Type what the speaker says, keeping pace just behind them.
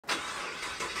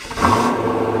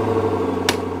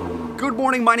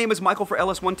morning, my name is Michael for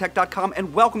LS1Tech.com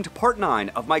and welcome to part 9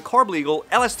 of my carb legal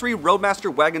LS3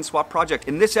 Roadmaster Wagon swap project.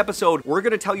 In this episode, we're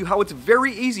going to tell you how it's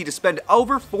very easy to spend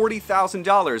over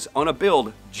 $40,000 on a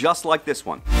build just like this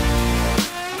one.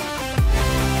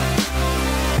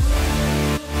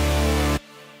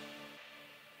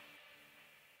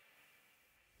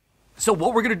 So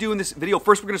what we're going to do in this video,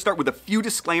 first we're going to start with a few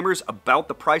disclaimers about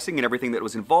the pricing and everything that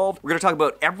was involved. We're going to talk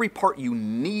about every part you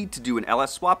need to do an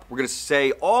LS swap. We're going to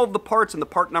say all of the parts and the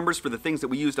part numbers for the things that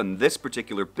we used on this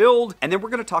particular build, and then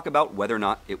we're going to talk about whether or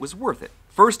not it was worth it.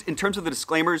 First, in terms of the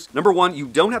disclaimers, number one, you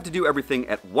don't have to do everything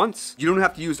at once. You don't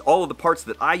have to use all of the parts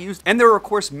that I used, and there are of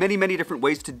course many different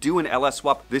ways to do an LS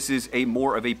swap. This is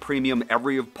more of a premium,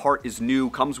 every part is new,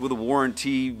 comes with a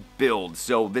warranty build.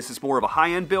 So this is more of a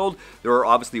high-end build. There are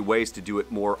obviously ways to do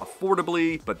it more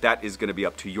affordably, but that is going to be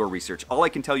up to your research. All I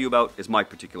can tell you about is my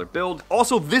particular build.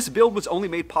 Also, this build was only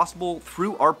made possible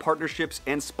through our partnerships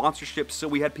and sponsorships. So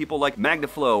we had people like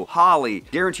MagnaFlow, Holley,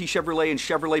 Guarantee Chevrolet and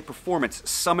Chevrolet Performance,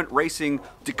 Summit Racing,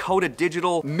 Dakota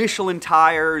Digital, Michelin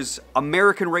Tires,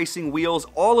 American Racing Wheels.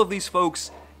 All of these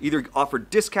folks either offered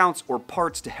discounts or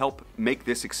parts to help make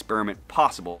this experiment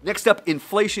possible. Next up,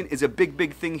 inflation is a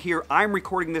big thing here. I'm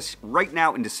recording this right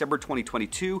now in December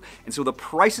 2022, and so the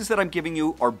prices that I'm giving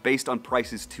you are based on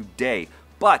prices today.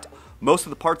 But most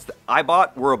of the parts that I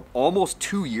bought were almost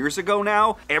 2 years ago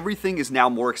now. Everything is now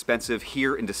more expensive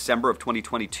here in December of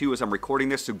 2022 as I'm recording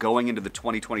this, so going into the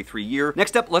 2023 year.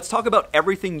 Next up, let's talk about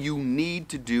everything you need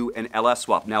to do an LS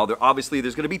swap. Now, obviously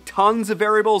there's gonna be tons of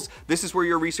variables. This is where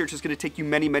your research is gonna take you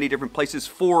many different places,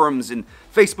 forums and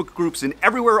Facebook groups and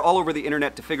everywhere all over the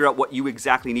internet to figure out what you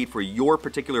exactly need for your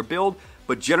particular build.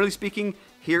 But generally speaking,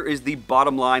 here is the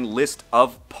bottom line list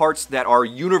of parts that are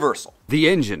universal. The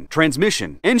engine,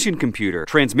 transmission computer,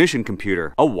 transmission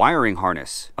computer, a wiring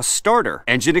harness, a starter,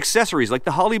 engine accessories like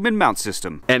the Holley mid-mount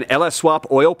system, an LS swap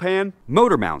oil pan,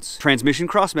 motor mounts, transmission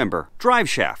crossmember, drive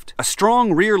shaft, a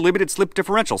strong rear limited slip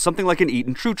differential, something like an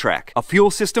Eaton TrueTrack, a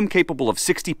fuel system capable of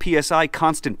 60 psi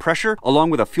constant pressure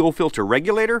along with a fuel filter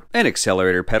regulator, an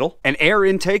accelerator pedal, an air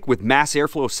intake with mass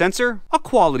airflow sensor, a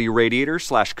quality radiator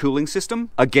 / cooling system,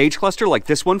 a gauge cluster like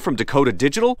this one from Dakota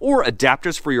Digital, or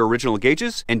adapters for your original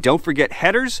gauges, and don't forget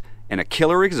headers and a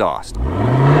killer exhaust.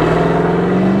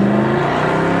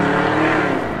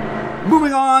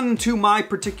 Moving on to my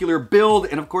particular build,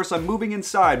 and of course I'm moving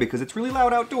inside because it's really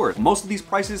loud outdoors. Most of these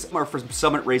prices are from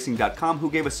summitracing.com, who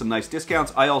gave us some nice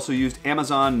discounts. I also used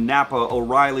Amazon, Napa,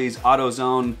 O'Reilly's,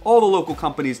 AutoZone, all the local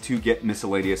companies to get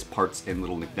miscellaneous parts and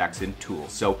little knickknacks and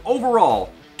tools. So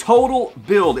overall, total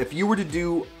build, if you were to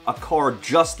do a car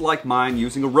just like mine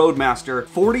using a Roadmaster,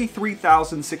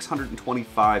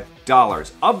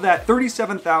 $43,625. Of that,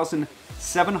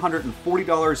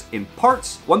 $37,740 in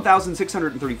parts,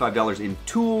 $1,635 in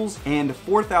tools, and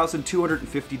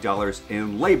 $4,250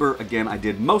 in labor. Again, I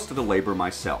did most of the labor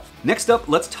myself. Next up,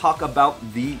 let's talk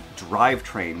about the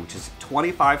drivetrain, which is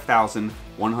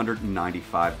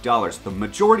 $25,195. The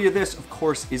majority of this, of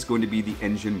course, is going to be the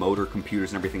engine, motor,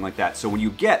 computers, and everything like that. So when you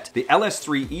get the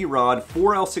LS3 E-Rod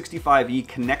 4L65E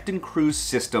Connect and Cruise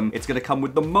system, it's going to come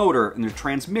with the motor and the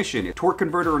transmission, a torque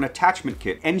converter and attachment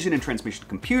kit, engine and transmission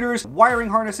computers, wiring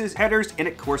harnesses, headers, and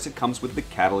of course it comes with the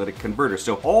catalytic converter.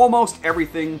 So almost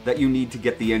everything that you need to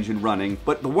get the engine running.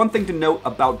 But the one thing to note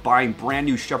about buying brand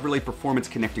new Chevrolet Performance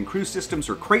Connect and Cruise systems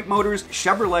or crate motors,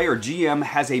 Chevrolet or GM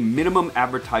has a minimum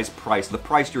advertised price. The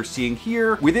price you're seeing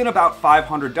here within about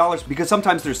 $500, because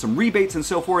sometimes there's some rebates and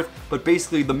so forth, but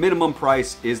basically the minimum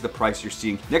price is the price you're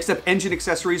seeing. Next up, engine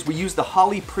accessories. We use the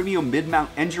Holley Premium Mid-Mount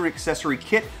Engine Accessory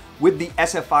Kit with the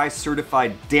SFI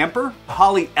certified damper,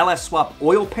 Holley LS Swap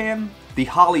Oil Pan, the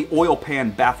Holley Oil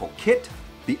Pan Baffle Kit,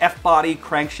 the F-Body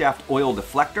Crankshaft Oil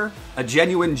Deflector, a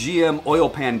genuine GM oil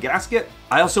pan gasket.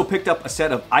 I also picked up a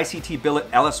set of ICT Billet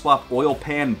LS Swap Oil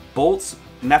Pan bolts,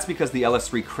 and that's because the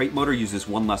LS3 crate motor uses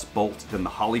one less bolt than the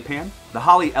Holley pan. The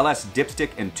Holley LS dipstick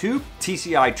and tube,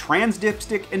 TCI trans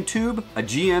dipstick and tube, a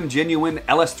GM genuine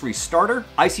LS3 starter,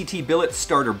 ICT Billet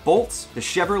starter bolts, the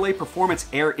Chevrolet Performance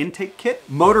air intake kit,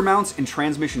 motor mounts and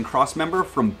transmission crossmember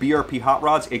from BRP Hot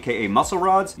Rods, aka Muscle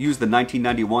Rods. Use the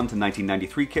 1991 to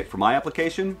 1993 kit for my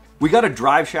application. We got a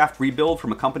drive shaft rebuild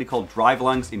from a company called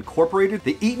Drivetrain Incorporated,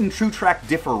 the Eaton TrueTrack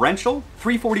differential,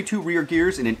 342 rear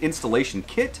gears in an installation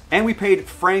kit, and we paid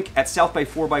Frank at South by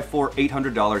 4x4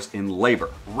 $800 in labor.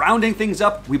 Rounding things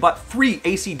up, we bought 3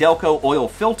 AC Delco oil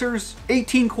filters,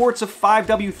 18 quarts of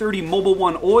 5W30 Mobil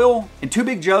 1 oil, and 2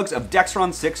 big jugs of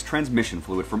Dexron 6 transmission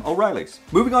fluid from O'Reilly's.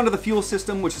 Moving on to the fuel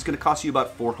system, which is going to cost you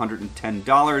about $410.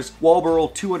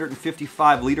 Walboro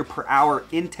 255 liter per hour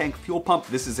in-tank fuel pump.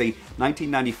 This is a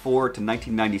 1994 to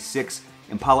 1996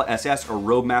 Impala SS or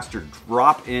Roadmaster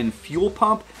drop-in fuel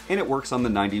pump, and it works on the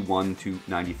 91 to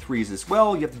 93s as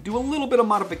well. You have to do a little bit of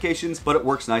modifications, but it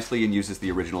works nicely and uses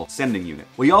the original sending unit.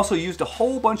 We also used a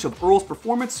whole bunch of Earl's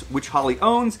Performance, which Holley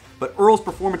owns, but Earl's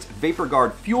Performance Vapor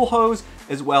Guard fuel hose,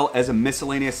 as well as a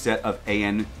miscellaneous set of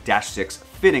AN-6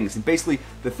 fittings. And basically,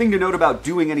 the thing to note about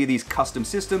doing any of these custom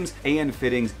systems, AN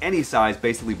fittings, any size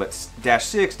basically, but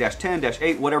 -6, -10,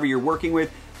 -8, whatever you're working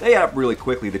with, they add up really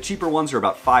quickly. The cheaper ones are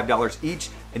about $5 each,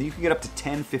 and you can get up to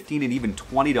 $10, $15, and even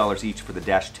 $20 each for the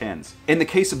 -10s. In the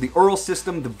case of the Earl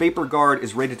system, the Vapor Guard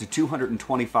is rated to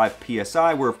 225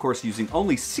 PSI. We're of course using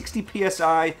only 60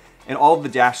 PSI, and all of the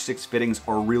 -6 fittings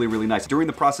are really, really nice. During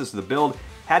the process of the build,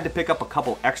 had to pick up a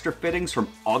couple extra fittings from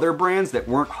other brands that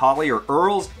weren't Holley or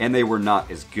Earl's, and they were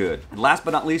not as good. And last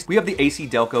but not least, we have the AC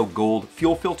Delco Gold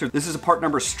fuel filter. This is a part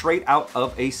number straight out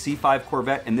of a C5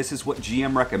 Corvette, and this is what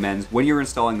GM recommends when you're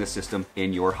installing this system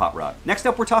in your hot rod. Next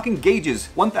up, we're talking gauges,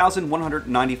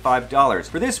 $1,195.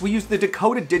 For this, we used the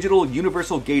Dakota Digital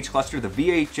Universal Gauge Cluster, the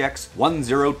VHX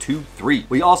 1023.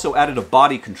 We also added a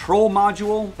body control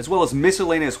module, as well as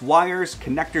miscellaneous wires,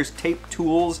 connectors, tape,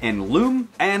 tools, and loom.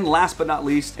 And last but not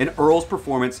least, an Earl's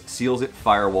Performance Seals It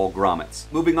firewall grommets.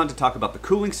 Moving on to talk about the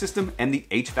cooling system and the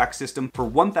HVAC system for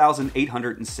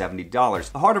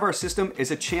 $1,870. The heart of our system is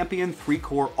a Champion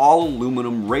 3-core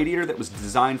all-aluminum radiator that was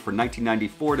designed for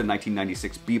 1994 to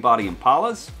 1996 B-body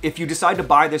Impalas. If you decide to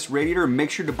buy this radiator, make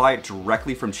sure to buy it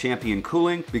directly from Champion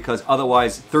Cooling, because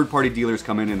otherwise third-party dealers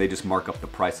come in and they just mark up the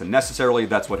price unnecessarily.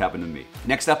 That's what happened to me.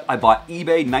 Next up, I bought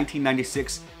eBay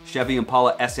 1996 Chevy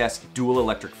Impala SS dual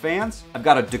electric fans. I've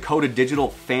got a Dakota Digital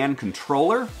fan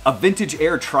controller, a vintage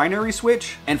air trinary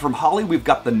switch, and from Holley we've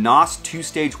got the NOS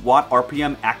 2-stage watt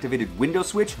RPM activated window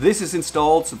switch. This is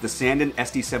installed so the Sandin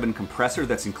SD7 compressor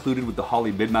that's included with the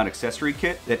Holley mid-mount accessory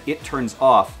kit, that it turns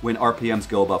off when RPMs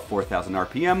go above 4,000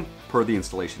 RPM per the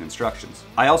installation instructions.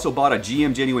 I also bought a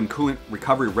GM Genuine Coolant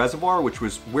Recovery Reservoir, which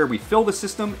was where we fill the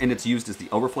system, and it's used as the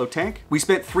overflow tank. We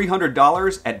spent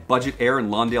 $300 at Budget Air in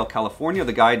Lawndale, California.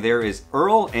 The guy there is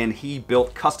Earl, and he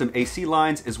built custom AC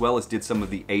lines as well as did some of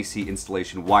the AC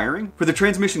installation wiring. For the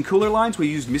transmission cooler lines, we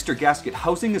used Mr. Gasket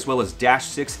housing as well as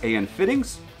 -6 AN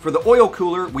fittings. For the oil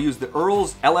cooler, we used the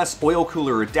Earl's LS oil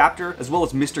cooler adapter, as well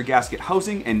as Mr. Gasket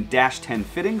housing and -10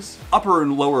 fittings. Upper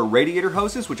and lower radiator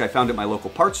hoses, which I found at my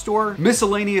local parts store.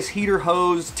 Miscellaneous heater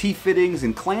hose, T-fittings,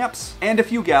 and clamps. And a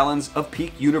few gallons of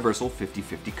Peak Universal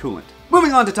 50/50 coolant.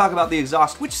 Moving on to talk about the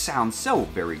exhaust, which sounds so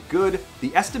very good.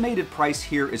 The estimated price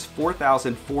here is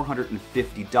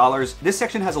 $4,450. This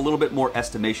section has a little bit more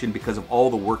estimation because of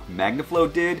all the work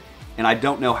MagnaFlow did, and I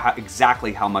don't know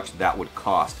exactly how much that would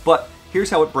cost. But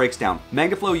here's how it breaks down.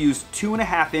 MagnaFlow used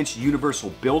 2.5-inch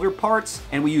universal builder parts,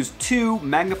 and we used 2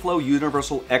 MagnaFlow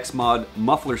Universal X-Mod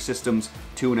muffler systems,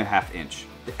 2.5-inch.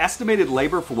 The estimated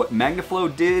labor for what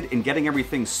MagnaFlow did in getting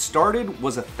everything started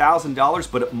was $1,000,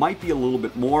 but it might be a little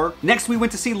bit more. Next, we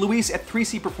went to see Luis at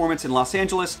 3C Performance in Los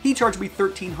Angeles. He charged me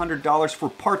 $1,300 for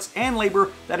parts and labor.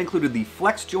 That included the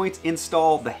flex joints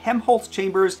install, the Helmholtz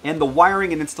chambers, and the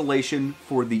wiring and installation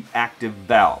for the active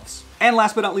valves. And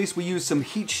last but not least, we used some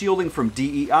heat shielding from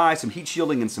DEI, some heat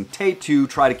shielding and some tape to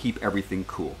try to keep everything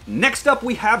cool. Next up,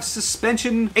 we have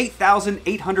suspension,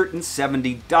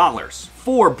 $8,870.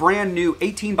 4 brand new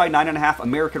 18 by 9.5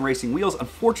 American Racing wheels.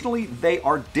 Unfortunately, they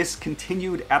are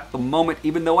discontinued at the moment,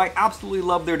 even though I absolutely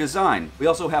love their design. We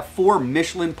also have 4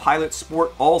 Michelin Pilot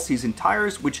Sport all-season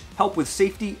tires, which help with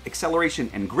safety,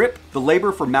 acceleration, and grip. The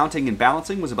labor for mounting and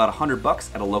balancing was about $100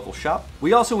 at a local shop.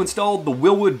 We also installed the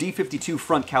Wilwood D52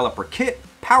 front caliper kit,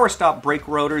 power stop brake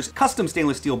rotors, custom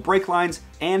stainless steel brake lines,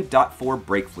 and .4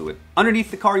 brake fluid.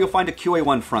 Underneath the car, you'll find a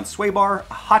QA1 front sway bar,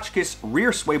 a Hotchkiss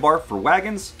rear sway bar for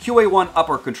wagons, QA1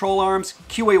 upper control arms,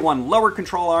 QA1 lower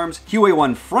control arms,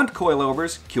 QA1 front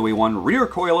coilovers, QA1 rear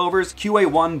coilovers,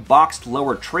 QA1 boxed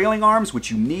lower trailing arms, which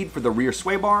you need for the rear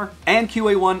sway bar, and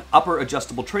QA1 upper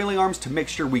adjustable trailing arms to make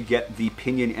sure we get the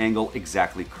pinion angle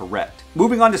exactly correct.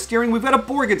 Moving on to steering, we've got a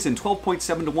Borgenson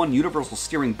 12.7:1 universal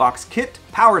steering box kit,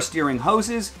 power steering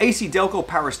hoses, AC Delco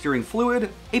power steering fluid,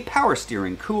 a power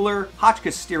steering cooler,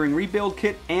 Hotchkiss steering rebuild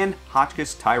kit, and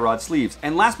Hotchkiss tie rod sleeves.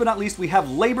 And last but not least, we have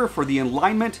labor for the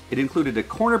alignment. It included a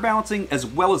corner balancing as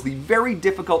well as the very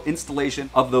difficult installation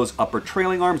of those upper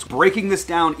trailing arms. Breaking this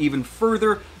down even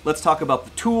further, let's talk about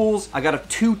the tools. I got a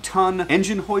 2-ton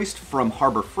engine hoist from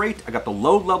Harbor Freight. I got the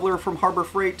load leveler from Harbor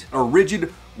Freight, a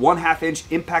rigid 1/2-inch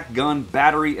impact gun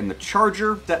battery and the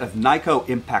charger, set of Nyko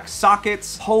impact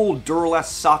sockets, whole Duralast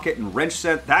socket and wrench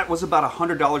set. That was about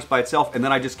 $100 by itself, and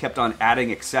then I just kept on adding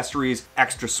accessories,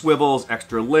 extra swivels,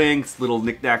 extra links, little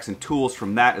knickknacks and tools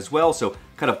from that as well. So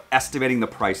kind of estimating the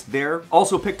price there.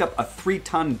 Also picked up a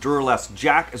 3-ton Duralast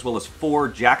jack, as well as 4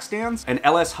 jack stands, an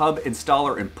LS hub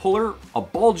installer and puller, a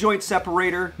ball joint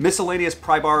separator, miscellaneous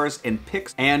pry bars and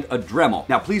picks, and a Dremel.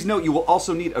 Now please note, you will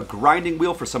also need a grinding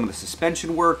wheel for some of the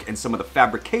suspension work and some of the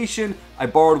fabrication. I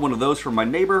borrowed one of those from my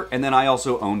neighbor, and then I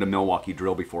also owned a Milwaukee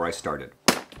drill before I started.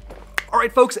 All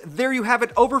right, folks, there you have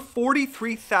it. Over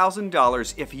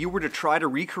 $43,000 if you were to try to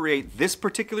recreate this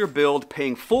particular build,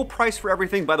 paying full price for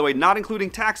everything, by the way, not including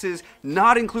taxes,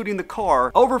 not including the car.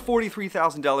 Over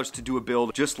 $43,000 to do a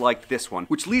build just like this one,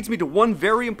 which leads me to one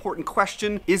very important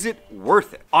question. Is it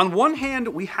worth it? On one hand,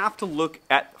 we have to look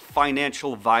at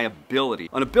financial viability.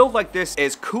 On a build like this,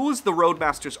 as cool as the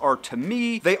Roadmasters are to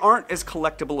me, they aren't as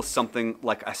collectible as something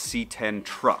like a C10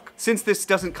 truck. Since this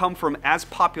doesn't come from as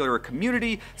popular a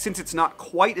community, since it's not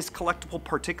quite as collectible,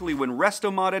 particularly when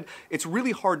resto modded, it's really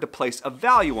hard to place a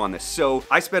value on this. So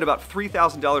I spent about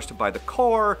 $3,000 to buy the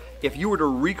car. If you were to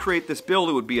recreate this build,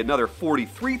 it would be another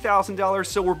 $43,000.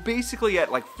 So we're basically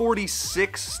at like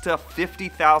 $46,000 to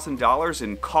 $50,000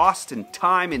 in cost and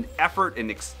time and effort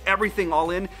and everything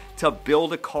all in to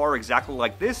build a car exactly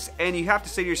like this. And you have to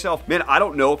say to yourself, man, I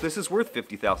don't know if this is worth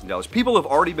 $50,000. People have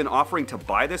already been offering to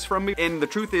buy this from me. And the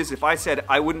truth is, if I said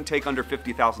I wouldn't take under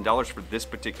 $50,000 for this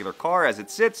particular car as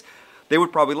it sits, they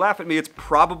would probably laugh at me. It's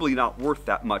probably not worth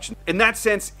that much. In that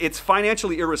sense, it's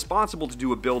financially irresponsible to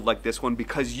do a build like this one,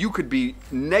 because you could be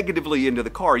negatively into the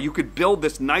car. You could build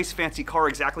this nice fancy car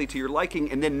exactly to your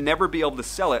liking and then never be able to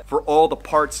sell it for all the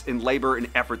parts and labor and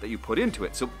effort that you put into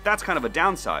it. So that's kind of a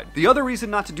downside. The other reason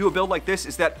not to do a build like this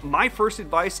is that my first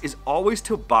advice is always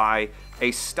to buy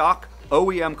a stock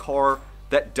OEM car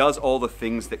that does all the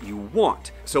things that you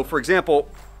want. So for example,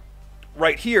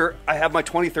 right here, I have my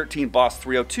 2013 Boss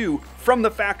 302 from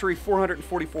the factory,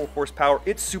 444 horsepower.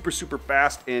 It's super, super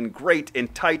fast and great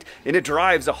and tight, and it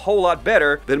drives a whole lot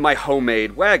better than my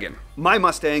homemade wagon. My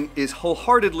Mustang is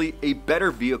wholeheartedly a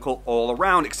better vehicle all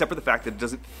around, except for the fact that it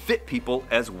doesn't fit people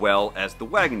as well as the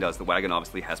wagon does. The wagon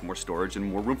obviously has more storage and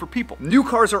more room for people. New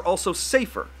cars are also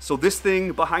safer. So this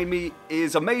thing behind me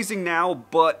is amazing now,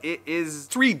 but it is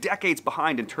 3 decades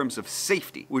behind in terms of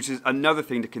safety, which is another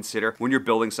thing to consider when you're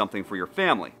building something for your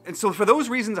family. And so for those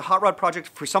reasons, a hot rod project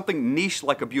for something niche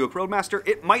like a Buick Roadmaster,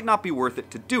 it might not be worth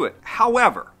it to do it.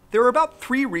 However, there are about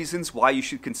 3 reasons why you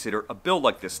should consider a build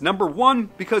like this. Number 1,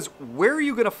 because where are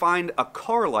you gonna find a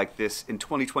car like this in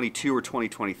 2022 or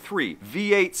 2023?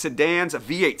 V8 sedans, a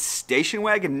V8 station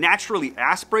wagon, naturally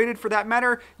aspirated for that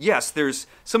matter. Yes, there's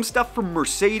some stuff from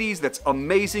Mercedes that's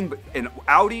amazing, and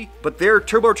Audi, but they're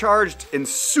turbocharged and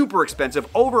super expensive,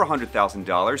 over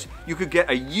 $100,000. You could get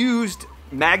a used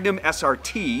Magnum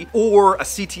SRT or a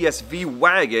CTS-V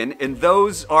wagon, and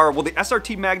those are, well, the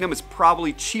SRT Magnum is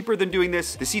probably cheaper than doing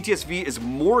this. The CTS-V is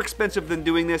more expensive than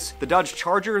doing this. The Dodge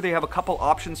Charger, they have a couple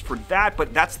options for that, but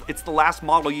it's the last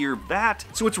model year of that.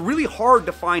 So it's really hard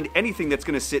to find anything that's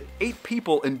gonna sit 8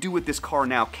 people and do what this car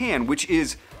now can, which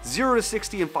is 0 to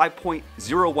 60 in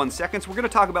 5.01 seconds. We're gonna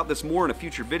talk about this more in a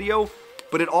future video.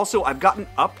 But it also, I've gotten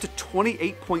up to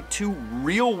 28.2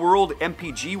 real world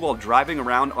MPG while driving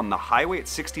around on the highway at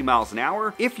 60 miles an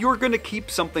hour. If you're gonna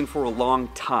keep something for a long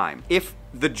time, if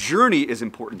the journey is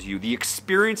important to you, the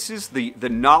experiences, the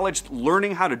knowledge,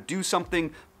 learning how to do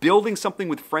something, building something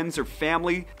with friends or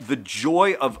family, the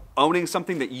joy of owning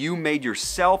something that you made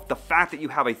yourself, the fact that you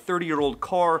have a 30-year-old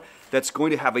car that's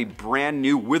going to have a brand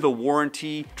new, with a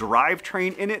warranty,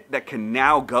 drivetrain in it that can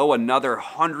now go another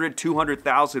 100,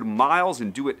 200,000 miles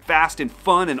and do it fast and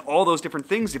fun and all those different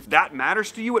things. If that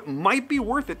matters to you, it might be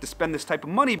worth it to spend this type of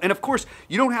money. And of course,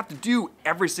 you don't have to do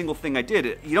every single thing I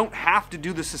did. You don't have to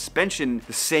do the suspension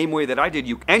the same way that I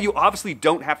did. And you obviously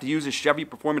don't have to use a Chevy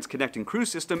Performance Connect and Cruise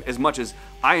system, as much as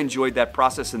I enjoyed that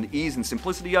process and the ease and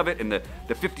simplicity of it and the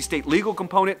 50-state legal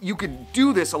component. You could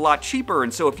do this a lot cheaper.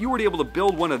 And so if you were able to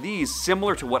build one of these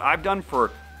similar to what I've done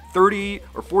for 30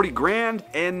 or 40 grand,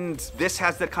 and this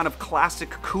has that kind of classic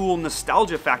cool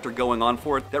nostalgia factor going on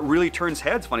for it that really turns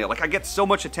heads. Funny, like I get so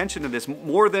much attention to this,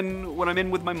 more than when I'm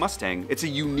in with my Mustang. It's a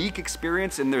unique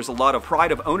experience, and there's a lot of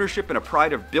pride of ownership and a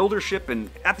pride of buildership, and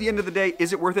at the end of the day,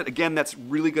 is it worth it? Again, that's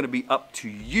really gonna be up to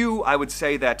you. I would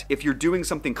say that if you're doing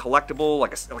something collectible,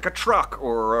 like a truck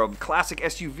or a classic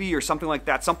SUV or something like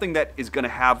that, something that is gonna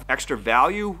have extra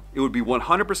value, it would be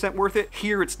 100% worth it.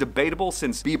 Here it's debatable,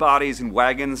 since B-bodies and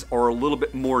wagons things are a little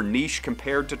bit more niche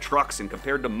compared to trucks and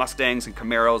compared to Mustangs and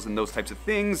Camaros and those types of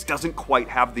things. Doesn't quite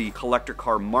have the collector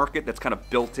car market that's kind of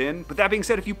built in. But that being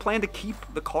said, if you plan to keep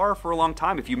the car for a long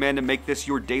time, if you plan to make this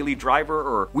your daily driver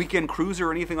or weekend cruiser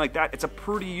or anything like that, it's a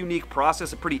pretty unique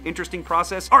process, a pretty interesting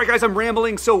process. All right, guys, I'm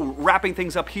rambling, so wrapping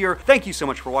things up here. Thank you so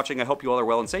much for watching. I hope you all are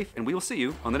well and safe, and we will see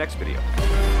you on the next video.